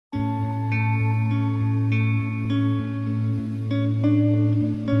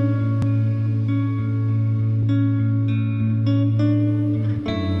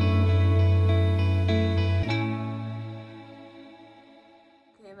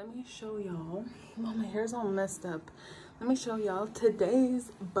let me show y'all. Oh, my hair's all messed up. Let me show y'all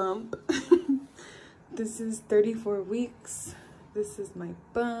today's bump. This is 34 weeks. This is my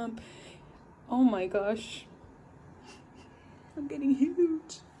bump. Oh my gosh. I'm getting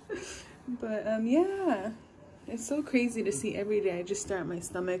huge. But yeah. It's so crazy to see every day. I just stare at my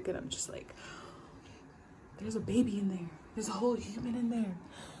stomach and I'm just like, there's a baby in there. There's a whole human in there.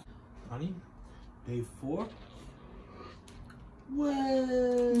 Honey, day 4.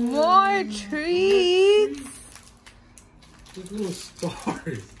 What? More treats. These little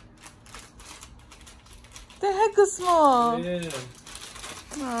stars. The heck is small. Yeah.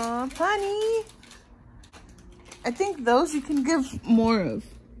 Aw, Bunny. I think those you can give more of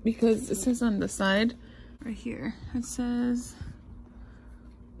because it says on the side right here. It says,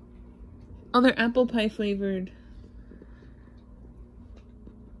 oh, they're apple pie flavored.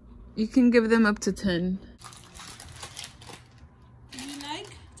 You can give them up to 10. Do you like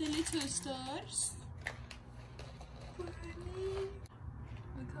the little stars? Bunny.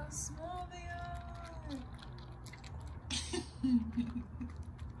 Look how small they are.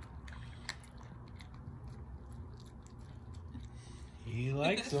 He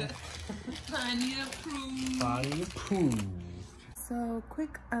likes them. Bunny approved. Body approved. So,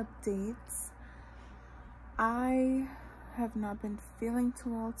 quick updates. I have not been feeling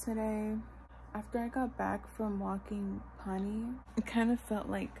too well today. After I got back from walking Pani, it kind of felt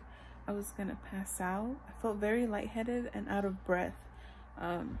like I was gonna pass out. I felt very lightheaded and out of breath.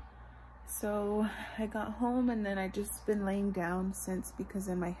 So I got home and then I just been laying down since because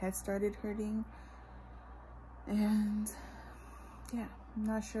then my head started hurting. And yeah, I'm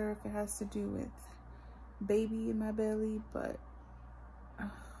not sure if it has to do with baby in my belly, but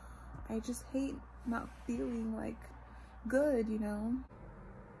I just hate not feeling like good, you know.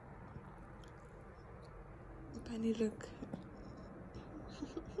 Penny, look.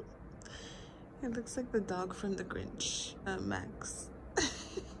 It looks like the dog from the Grinch, Max.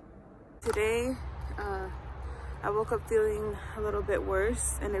 Today, I woke up feeling a little bit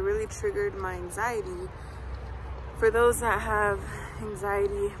worse and it really triggered my anxiety. For those that have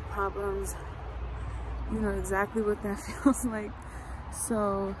anxiety problems, you know exactly what that feels like.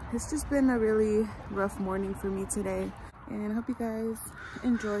 So it's just been a really rough morning for me today, and I hope you guys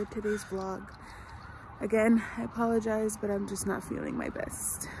enjoyed today's vlog. Again, I apologize, but I'm just not feeling my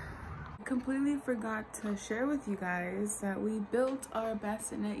best. I completely forgot to share with you guys that we built our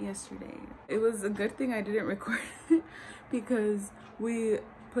bassinet yesterday. It was a good thing I didn't record it because we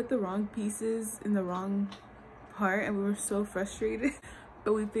put the wrong pieces in the wrong part and we were so frustrated,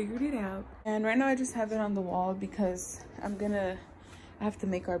 but we figured it out. And right now I just have it on the wall because I have to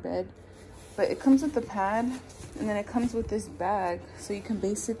make our bed. But it comes with the pad and then it comes with this bag, so you can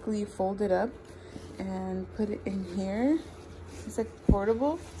basically fold it up and put it in here. It's like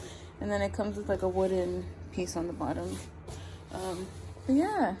portable, and then it comes with like a wooden piece on the bottom. But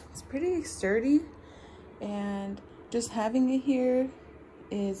yeah, it's pretty sturdy, and just having it here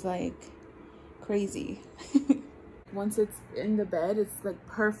is like crazy. Once it's in the bed, it's like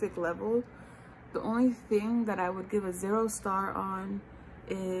perfect level. The only thing that I would give a 0 star on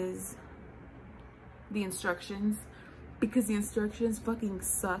is the instructions, because the instructions fucking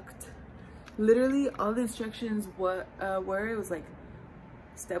sucked. Literally all the instructions were it was like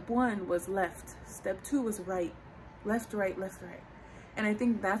step 1 was left, step 2 was right, left, right, left, right. And I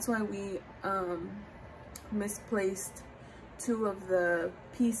think that's why we misplaced 2 of the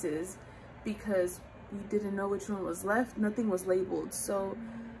pieces, because we didn't know which one was left. Nothing was labeled. So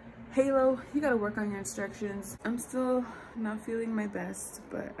Halo, you gotta work on your instructions. I'm still not feeling my best,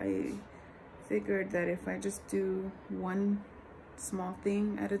 but I figured that if I just do one small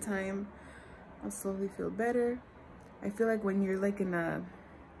thing at a time, I'll slowly feel better. I feel like when you're like in a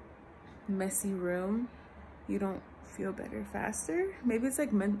messy room, you don't feel better faster. Maybe it's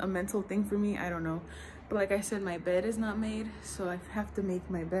like a mental thing for me, I don't know. But like I said, my bed is not made, so I have to make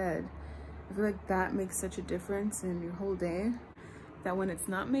my bed. I feel like that makes such a difference in your whole day, that when it's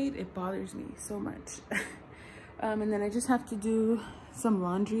not made, it bothers me so much. And then I just have to do some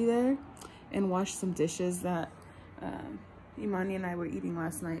laundry there and wash some dishes that Imani and I were eating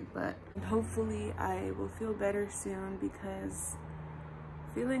last night. But hopefully I will feel better soon, because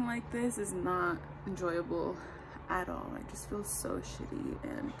feeling like this is not enjoyable at all. I just feel so shitty,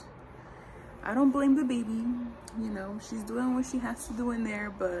 and I don't blame the baby. You know, she's doing what she has to do in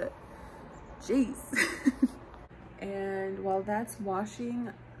there, but jeez. And while that's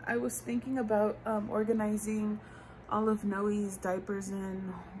washing, I was thinking about organizing all of Noe's diapers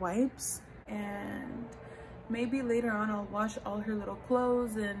and wipes, and maybe later on I'll wash all her little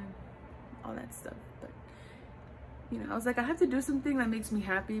clothes and all that stuff. But you know, I was like, I have to do something that makes me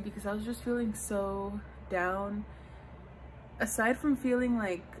happy because I was just feeling so down. Aside from feeling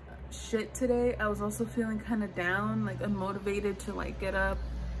like shit today, I was also feeling kind of down, like unmotivated to like get up.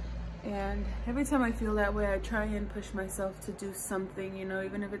 And every time I feel that way, I try and push myself to do something, you know,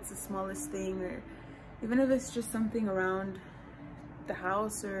 even if it's the smallest thing, or even if it's just something around the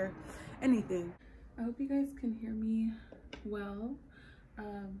house or anything. I hope you guys can hear me well.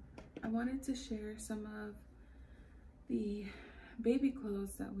 I wanted to share some of the baby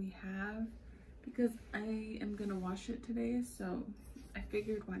clothes that we have because I am gonna wash it today, so I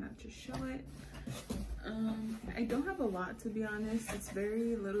figured why not just show it. I don't have a lot, to be honest. It's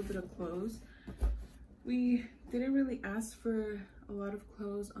very little bit of clothes. We didn't really ask for a lot of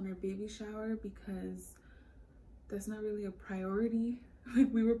clothes on our baby shower because that's not really a priority. Like,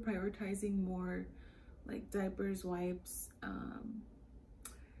 we were prioritizing more like diapers, wipes,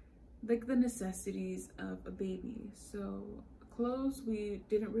 like the necessities of a baby. So clothes we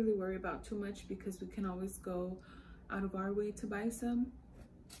didn't really worry about too much because we can always go out of our way to buy some.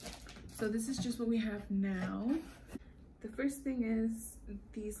 So this is just what we have now. The first thing is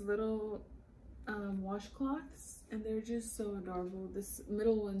these little washcloths, and they're just so adorable. This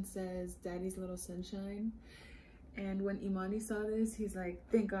middle one says Daddy's Little Sunshine, and when Imani saw this, he's like,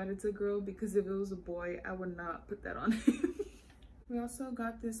 thank God it's a girl, because if it was a boy, I would not put that on him. We also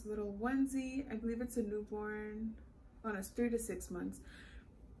got this little onesie. I believe it's a newborn. Oh, no, it's 3 to 6 months.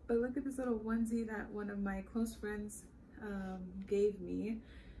 But look at this little onesie that one of my close friends gave me.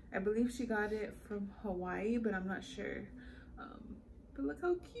 I believe she got it from Hawaii, but I'm not sure. But look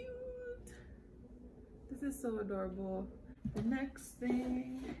how cute. This is so adorable. The next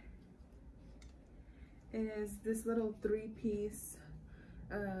thing is this little 3-piece.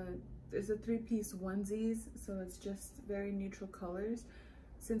 There's a 3-piece onesies, so it's just very neutral colors.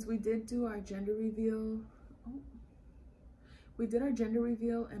 Since we did do our gender reveal, we did our gender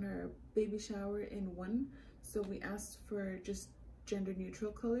reveal and our baby shower in one, so we asked for just gender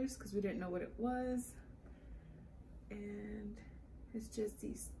neutral colors because we didn't know what it was. And it's just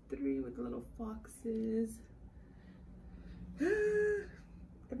these 3 with little foxes.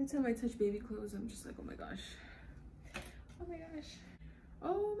 Every time I touch baby clothes, I'm just like, oh my gosh, oh my gosh,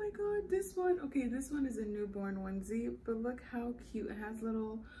 oh my god. This one, okay, this one is a newborn onesie, but look how cute. It has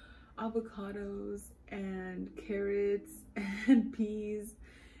little avocados and carrots and peas.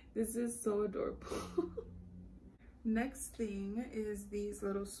 This is so adorable. Next thing is these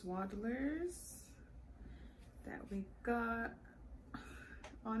little swaddlers that we got.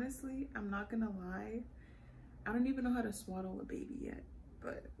 Honestly, I'm not gonna lie, I don't even know how to swaddle a baby yet,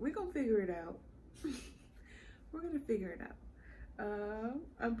 but we're gonna figure it out. We're gonna figure it out.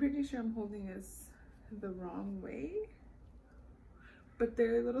 I'm pretty sure I'm holding this the wrong way, but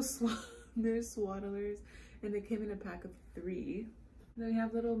they're little they're swaddlers, and they came in a pack of 3. Then we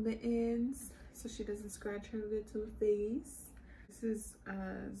have little mittens so she doesn't scratch her little face. This is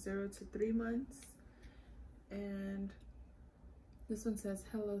 0 to 3 months, and this one says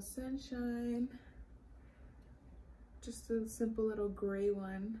Hello Sunshine. Just a simple little gray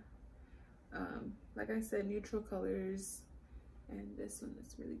one. Like I said, neutral colors. And this one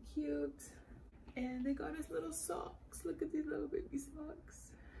is really cute. And they got us little socks. Look at these little baby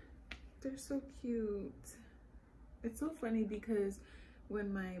socks. They're so cute. It's so funny because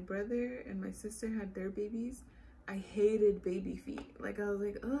when my brother and my sister had their babies, I hated baby feet. Like, I was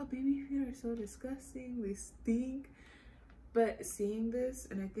like, oh, baby feet are so disgusting, they stink. But seeing this,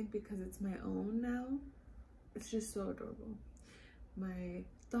 and I think because it's my own now, it's just so adorable. My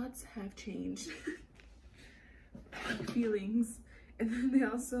thoughts have changed. Feelings. And then they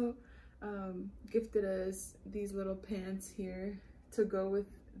also gifted us these little pants here to go with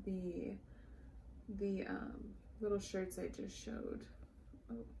the little shirts I just showed.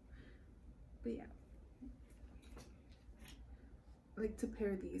 Oh, but yeah, like to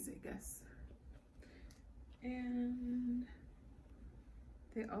pair these, I guess. And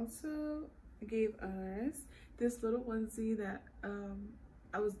they also gave us this little onesie that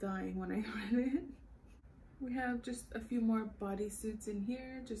I was dying when I read it. We have just a few more bodysuits in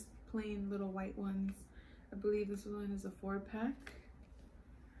here, just plain little white ones. I believe this one is a 4-pack.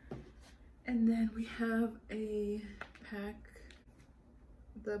 And then we have a pack,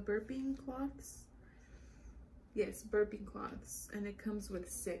 the burping cloths. Yes, burping cloths, and it comes with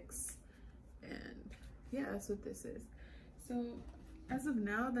 6. And yeah, that's what this is. So as of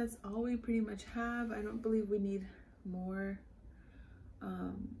now, that's all we pretty much have. I don't believe we need more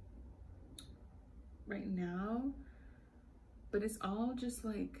right now, but it's all just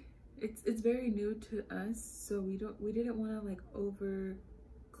like, it's very new to us, so we didn't want to like over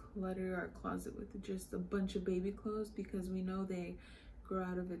clutter our closet with just a bunch of baby clothes, because we know they grow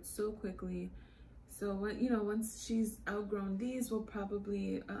out of it so quickly. So when, you know, once she's outgrown these, we'll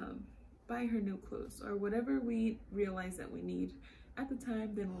probably buy her new clothes or whatever we realize that we need at the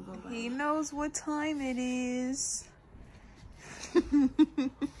time, then we'll go buy. He knows what time it is.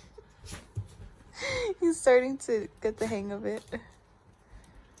 He's starting to get the hang of it.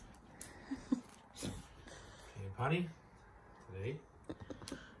 Okay, Potty. Today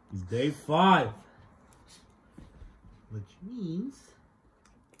is day 5. Which means...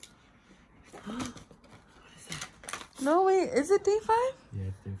 What is that? No, wait, is it day 5? Yeah,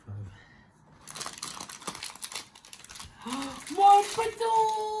 it's day 5. More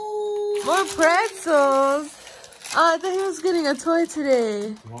pretzels! More pretzels! I thought he was getting a toy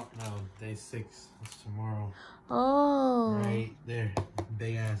today. No, day 6. That's tomorrow. Oh. Right there.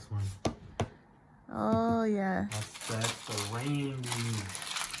 Big ass one. Oh, yeah. That's the rain.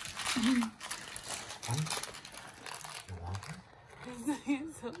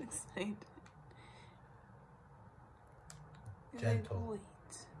 He's so excited. Gentle. Wait.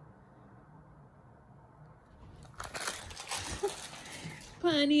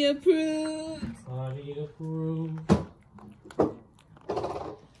 Pani approved. Potty approved.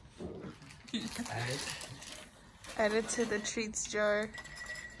 Add it to the treats jar.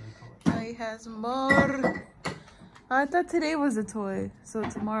 Now he has more. I thought today was a toy, so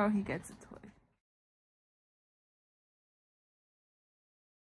tomorrow he gets a